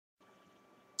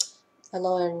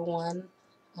Hello everyone,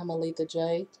 I'm Alita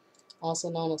J, also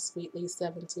known as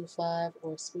Sweetly725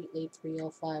 or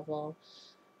Sweetly3050.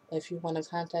 If you want to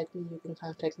contact me, you can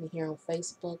contact me here on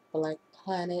Facebook, Black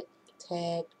Planet,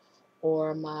 tagged,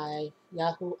 or my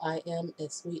Yahoo IM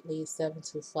is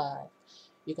Sweetly725.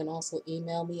 You can also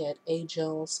email me at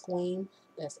ajonesqueem,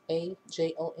 that's AJONESQUEEM,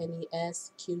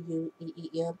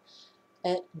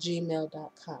 at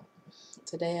gmail.com.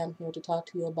 Today I'm here to talk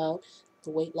to you about the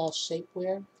weight loss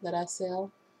shapewear that I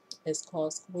sell. It's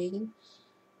called Queen.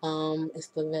 It's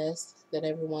the vest that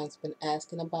everyone's been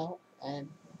asking about, and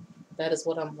that is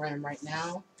what I'm wearing right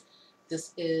now.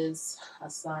 This is a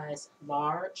size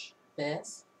large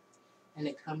vest, and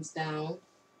it comes down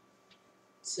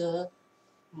to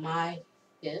my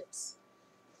hips.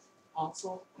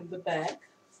 Also in the back.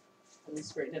 Let me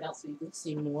straighten it out so you can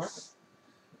see more.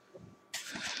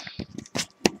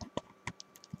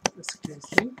 Excuse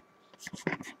me.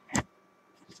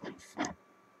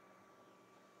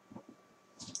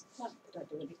 Did I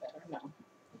do any better? No.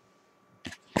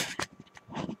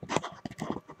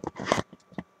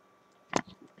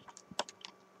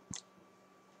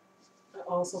 It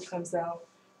also comes out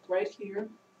right here.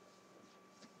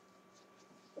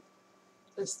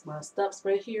 This my stuff's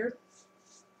right here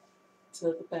to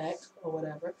the back or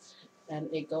whatever, and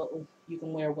you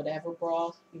can wear whatever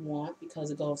bra you want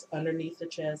because it goes underneath the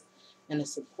chest and it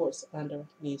supports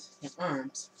underneath your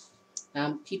arms.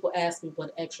 People ask me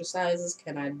what exercises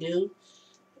can I do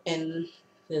in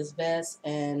this vest,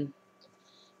 and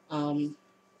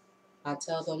I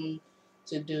tell them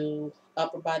to do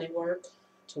upper body work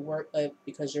to work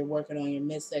because you're working on your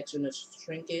midsection to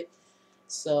shrink it.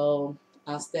 So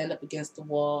I'll stand up against the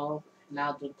wall and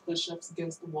I'll do push-ups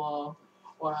against the wall,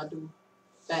 or I'll do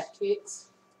back kicks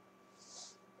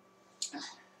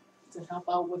to help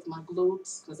out with my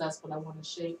glutes because that's what I want to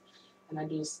shape. And I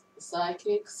do side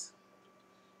kicks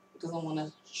because I want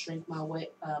to shrink my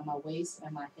waist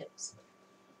and my hips.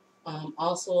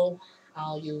 Also,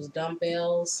 I'll use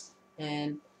dumbbells,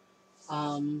 and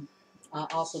I'll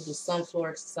also do some floor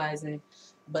exercising,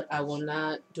 but I will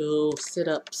not do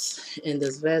sit-ups in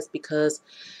this vest because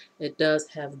it does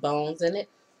have bones in it.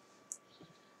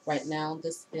 Right now,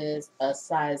 this is a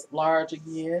size large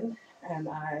again, and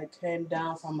I came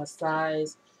down from a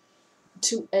size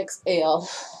 2XL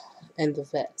in the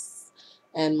vest.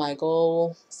 And my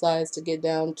goal size to get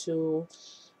down to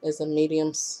is a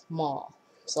medium small.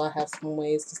 So I have some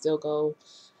ways to still go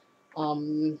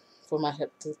for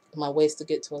my waist to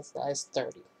get to a size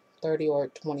 30 or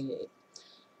 28.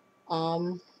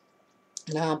 Um,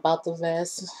 Now about the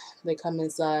vest, they come in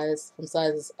from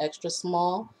sizes extra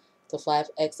small to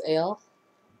 5XL.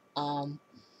 Um,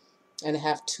 and they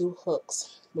have two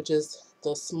hooks, which is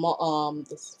the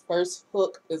first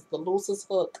hook is the loosest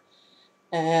hook,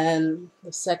 and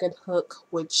the second hook,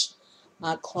 which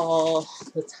I call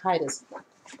the tightest hook.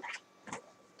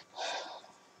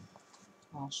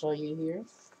 I'll show you here.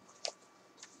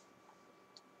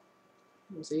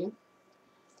 You see,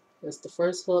 it's the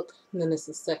first hook, and then it's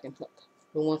the second hook.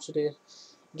 We want you to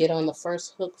get on the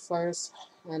first hook first,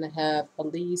 and have at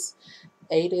least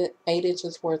 8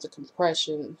 inches worth of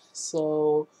compression,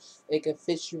 so it can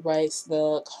fit you right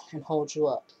snug and hold you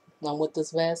up. Now with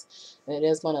this vest, it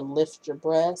is going to lift your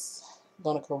breasts,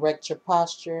 going to correct your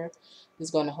posture,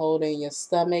 it's going to hold in your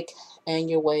stomach and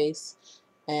your waist,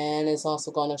 and it's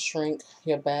also going to shrink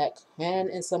your back, and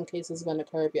in some cases it's going to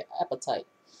curb your appetite.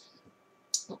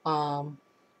 Um,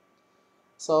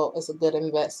 so it's a good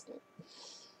investment.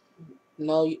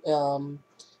 No,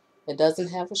 it doesn't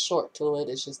have a short to it,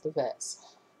 it's just a vest.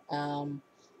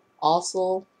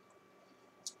 Also,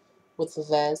 with the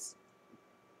vest,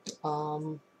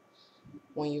 um,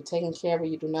 when you're taking care of it,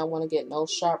 you do not want to get no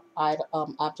sharp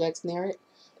objects near it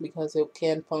because it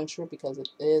can puncture, because it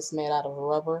is made out of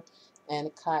rubber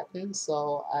and cotton.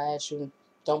 So I ask you,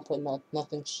 don't put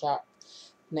nothing sharp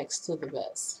next to the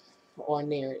vest or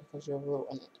near it because you'll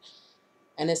ruin it.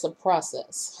 And it's a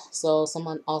process. So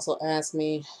someone also asked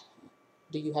me,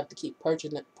 do you have to keep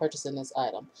purchasing this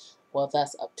item? Well,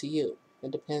 that's up to you.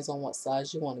 It depends on what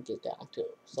size you want to get down to.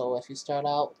 So if you start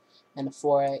out in a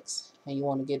 4X and you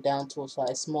want to get down to a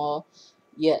size small,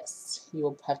 yes, you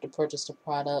will have to purchase the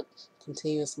product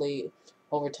continuously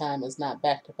over time. It's not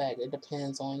back to back. It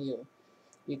depends on you.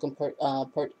 You can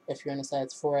if you're in a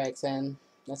size 4X and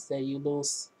let's say you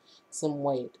lose some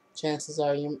weight, chances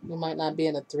are you might not be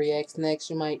in a 3X next.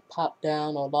 You might pop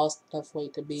down or lost enough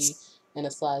weight to be in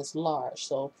a size large.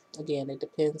 So again, it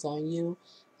depends on you,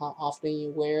 how often you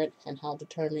wear it, and how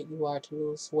determined you are to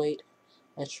lose weight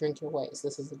and shrink your waist.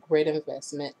 This is a great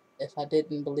investment. If I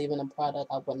didn't believe in a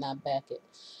product, I would not back it.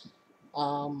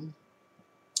 Um,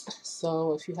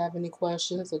 So if you have any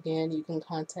questions, again, you can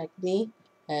contact me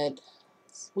at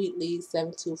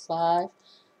sweetly725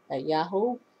 at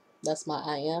Yahoo. That's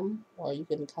my IM. Or you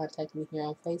can contact me here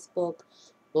on Facebook,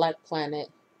 Black Planet,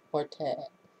 or Tag.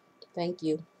 Thank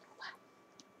you.